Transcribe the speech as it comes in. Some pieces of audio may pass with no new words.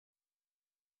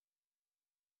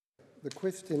The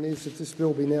question is that this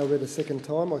bill be now read a second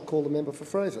time. I call the member for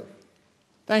Fraser.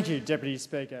 Thank you, Deputy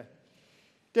Speaker.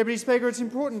 Deputy Speaker, it's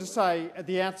important to say at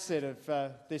the outset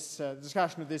of this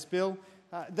discussion of this bill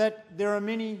that there are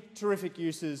many terrific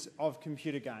uses of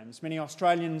computer games. Many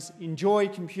Australians enjoy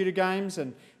computer games,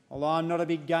 and although I'm not a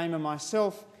big gamer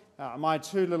myself, my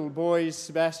two little boys,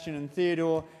 Sebastian and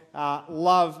Theodore,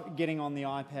 love getting on the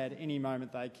iPad any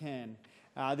moment they can.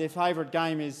 Their favourite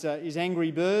game is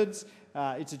Angry Birds.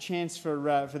 It's a chance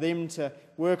for them to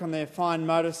work on their fine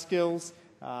motor skills,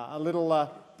 a little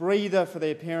breather for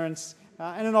their parents,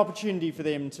 and an opportunity for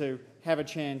them to have a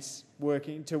chance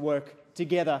to work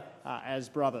together as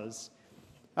brothers.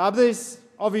 There's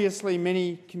obviously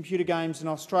many computer games in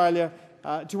Australia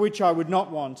to which I would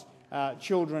not want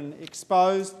children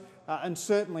exposed, and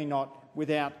certainly not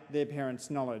without their parents'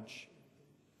 knowledge.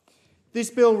 This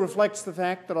bill reflects the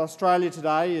fact that Australia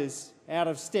today is out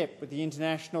of step with the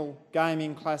international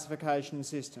gaming classification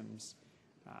systems.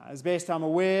 As best I'm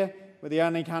aware, we're the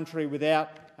only country without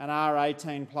an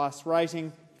R18+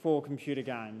 rating for computer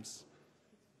games.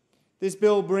 This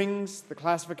bill brings the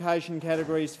classification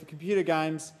categories for computer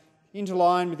games into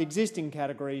line with existing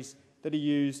categories that are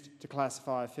used to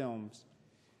classify films.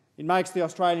 It makes the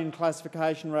Australian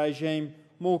classification regime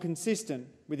more consistent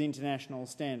with international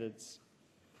standards.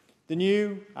 The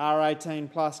new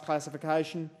R18+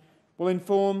 classification will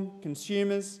inform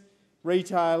consumers,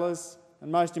 retailers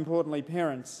and most importantly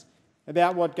parents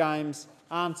about what games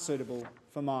aren't suitable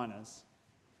for minors.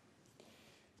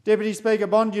 Deputy Speaker,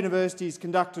 Bond University has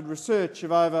conducted research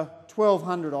of over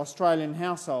 1,200 Australian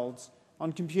households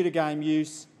on computer game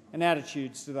use and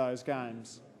attitudes to those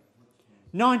games.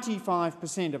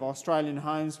 95% of Australian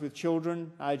homes with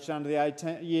children aged under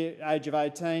the age of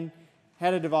 18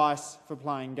 had a device for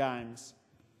playing games.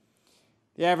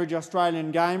 The average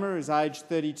Australian gamer is aged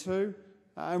 32,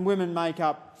 and women make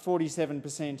up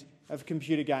 47% of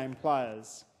computer game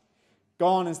players.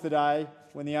 Gone is the day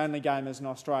when the only gamers in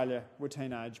Australia were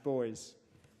teenage boys.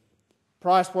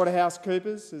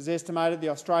 PricewaterhouseCoopers has estimated the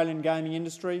Australian gaming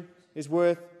industry is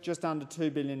worth just under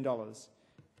 $2 billion.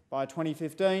 By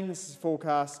 2015, this is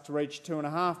forecast to reach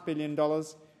 $2.5 billion,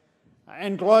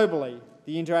 and globally,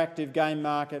 the interactive game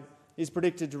market is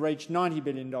predicted to reach $90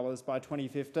 billion by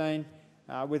 2015,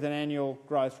 with an annual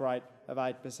growth rate of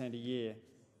 8% a year.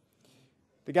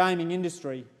 The gaming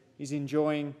industry is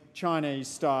enjoying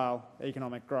Chinese-style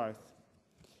economic growth.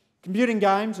 Computing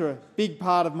games are a big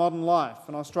part of modern life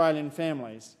and Australian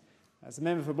families. As the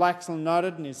member for Blaxland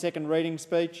noted in his second reading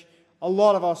speech, a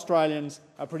lot of Australians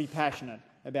are pretty passionate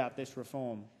about this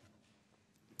reform.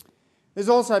 There's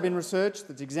also been research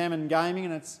that's examined gaming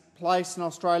and its place in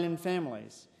Australian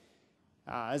families.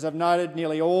 As I've noted,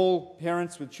 nearly all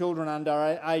parents with children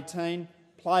under 18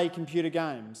 play computer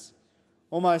games.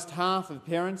 Almost half of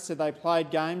parents said they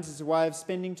played games as a way of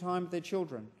spending time with their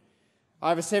children.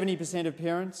 Over 70% of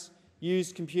parents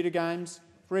used computer games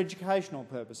for educational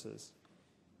purposes.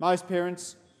 Most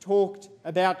parents talked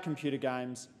about computer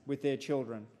games with their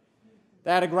children.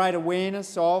 They had a great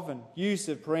awareness of and use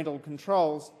of parental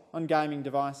controls on gaming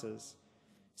devices.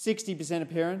 60% of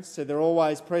parents said they're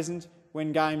always present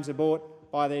when games are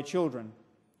bought by their children.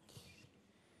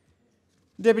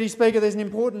 Deputy Speaker, there's an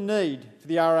important need for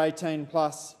the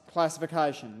R18+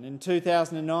 classification. In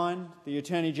 2009, the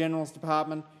Attorney-General's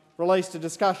Department released a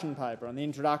discussion paper on the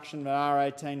introduction of an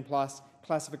R18+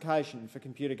 classification for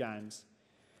computer games.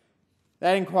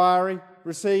 That inquiry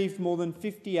received more than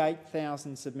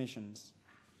 58,000 submissions.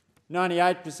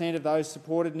 98% of those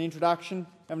supported an introduction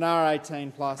of an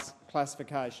R18+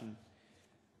 classification.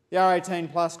 The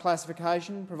R18+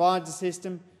 classification provides a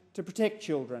system to protect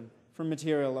children from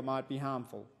material that might be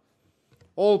harmful.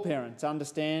 All parents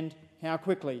understand how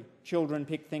quickly children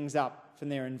pick things up from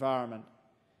their environment.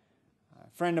 A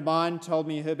friend of mine told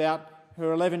me about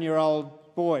her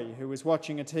 11-year-old boy who was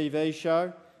watching a TV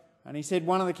show, and he said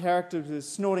one of the characters was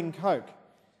snorting coke.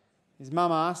 His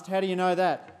mum asked, "How do you know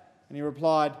that?" And he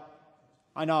replied,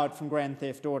 "I know it from Grand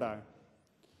Theft Auto."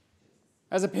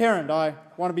 As a parent, I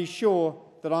want to be sure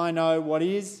that I know what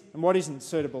is and what isn't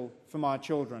suitable for my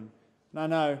children, and I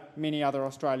know many other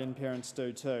Australian parents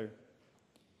do too.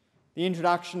 The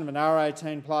introduction of an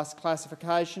R18+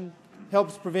 classification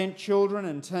helps prevent children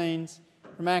and teens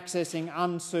from accessing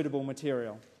unsuitable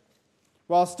material,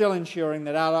 while still ensuring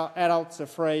that adults are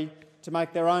free to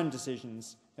make their own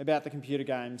decisions about the computer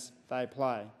games they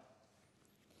play.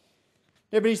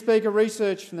 Deputy Speaker,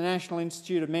 research from the National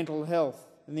Institute of Mental Health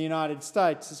in the United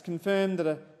States has confirmed that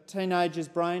a teenager's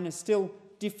brain is still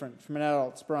different from an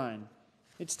adult's brain.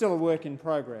 It's still a work in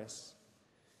progress.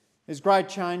 There's great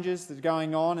changes that are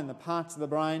going on in the parts of the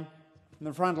brain from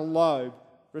the frontal lobe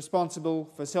responsible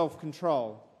for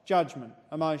self-control, judgment,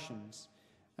 emotions.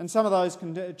 And some of those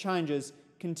changes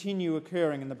continue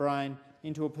occurring in the brain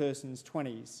into a person's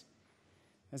 20s.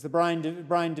 As the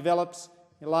brain develops,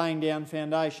 you're laying down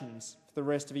foundations for the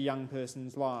rest of a young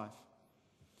person's life.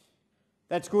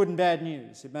 That's good and bad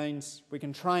news. It means we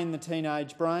can train the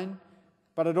teenage brain,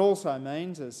 but it also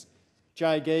means, as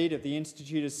Jay Geed of the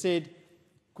Institute has said,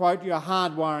 quote, "You're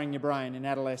hardwiring your brain in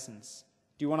adolescence.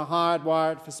 Do you want to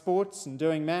hardwire it for sports and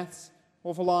doing maths,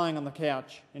 or for lying on the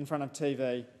couch in front of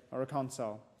TV or a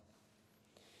console?"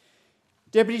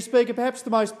 Deputy Speaker, perhaps the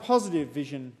most positive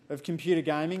vision of computer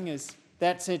gaming is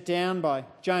that set down by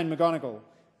Jane McGonigal,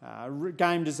 a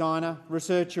game designer,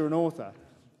 researcher and author.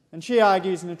 And she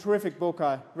argues in a terrific book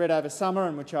I read over summer,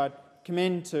 and which I'd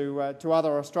commend to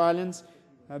other Australians,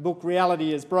 a book,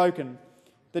 Reality is Broken,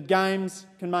 that games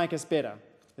can make us better,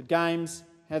 that games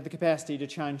have the capacity to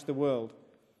change the world.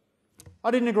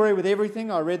 I didn't agree with everything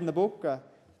I read in the book.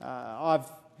 I've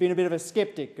been a bit of a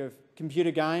sceptic of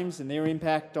computer games and their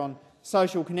impact on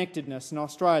social connectedness in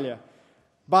Australia.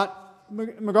 But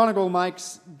McGonigal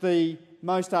makes the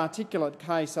most articulate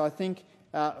case, I think,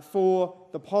 for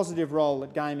the positive role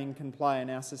that gaming can play in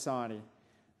our society.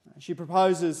 She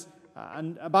proposes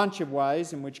a bunch of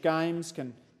ways in which games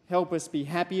can help us be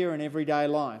happier in everyday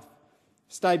life,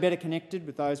 stay better connected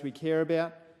with those we care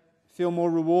about, feel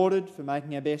more rewarded for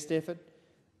making our best effort,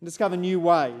 and discover new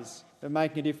ways of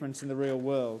making a difference in the real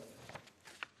world.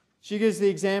 She gives the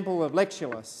example of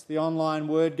Lectureless, the online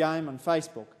word game on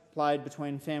Facebook, played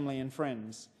between family and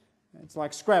friends. It's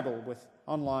like Scrabble with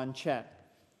online chat.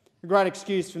 A great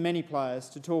excuse for many players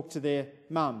to talk to their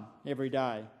mum every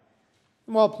day.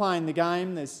 And while playing the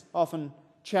game, there's often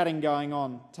chatting going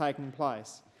on, taking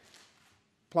place.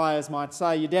 Players might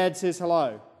say, "Your dad says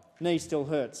hello, knee still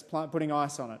hurts, putting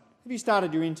ice on it. Have you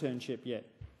started your internship yet?"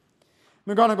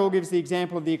 McGonigal gives the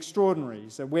example of The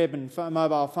Extraordinaries, a web and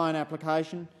mobile phone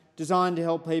application designed to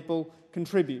help people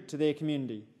contribute to their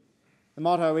community. The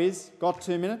motto is, "Got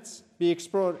 2 minutes? Be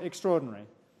extraordinary."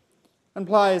 And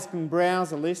players can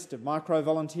browse a list of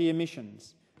micro-volunteer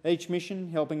missions, each mission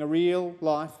helping a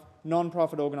real-life,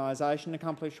 non-profit organisation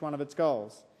accomplish one of its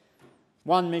goals.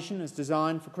 One mission is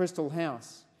designed for Crystal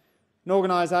House, an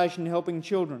organisation helping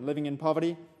children living in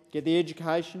poverty get the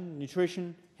education,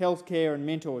 nutrition, healthcare and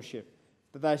mentorship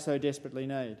that they so desperately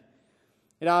need.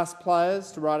 It asks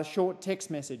players to write a short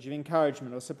text message of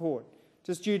encouragement or support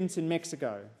to students in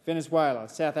Mexico, Venezuela,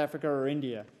 South Africa or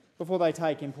India before they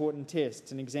take important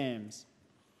tests and exams.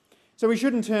 So we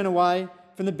shouldn't turn away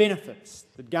from the benefits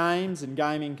that games and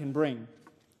gaming can bring.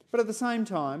 But at the same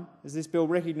time, as this bill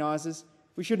recognises,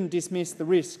 we shouldn't dismiss the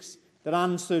risks that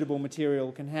unsuitable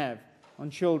material can have on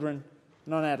children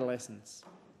and on adolescents.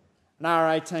 An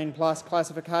R18+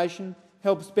 classification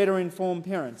helps better inform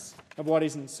parents of what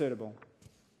isn't suitable.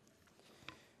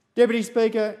 Deputy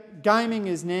Speaker, gaming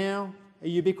is now a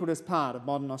ubiquitous part of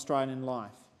modern Australian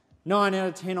life. 9 out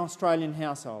of 10 Australian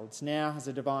households now has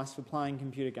a device for playing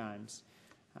computer games.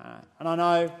 And I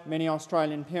know many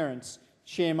Australian parents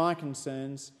share my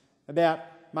concerns about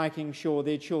making sure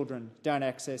their children don't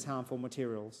access harmful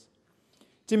materials.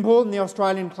 It's important the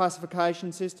Australian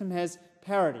classification system has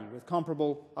parity with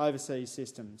comparable overseas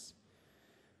systems.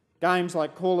 Games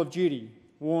like Call of Duty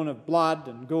warn of blood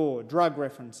and gore, drug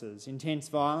references, intense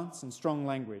violence and strong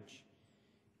language.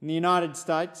 In the United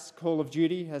States, Call of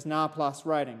Duty has an R+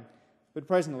 rating, but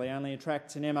presently only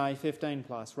attracts an MA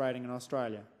 15+ rating in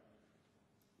Australia.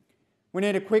 We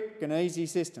need a quick and easy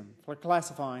system for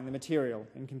classifying the material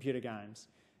in computer games,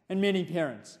 and many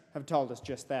parents have told us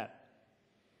just that.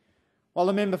 While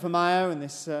the member for Mayo in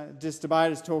this debate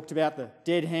has talked about the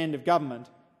dead hand of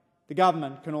government, the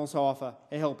government can also offer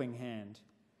a helping hand.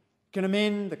 It can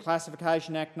amend the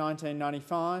Classification Act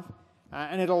 1995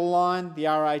 and it'll align the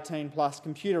R18+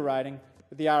 computer rating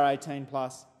with the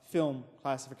R18+ film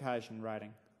classification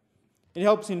rating. It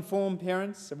helps inform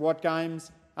parents of what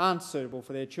games aren't suitable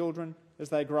for their children as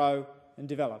they grow and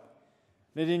develop.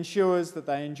 And it ensures that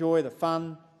they enjoy the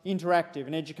fun, interactive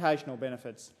and educational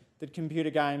benefits that computer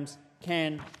games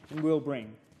can and will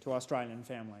bring to Australian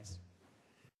families.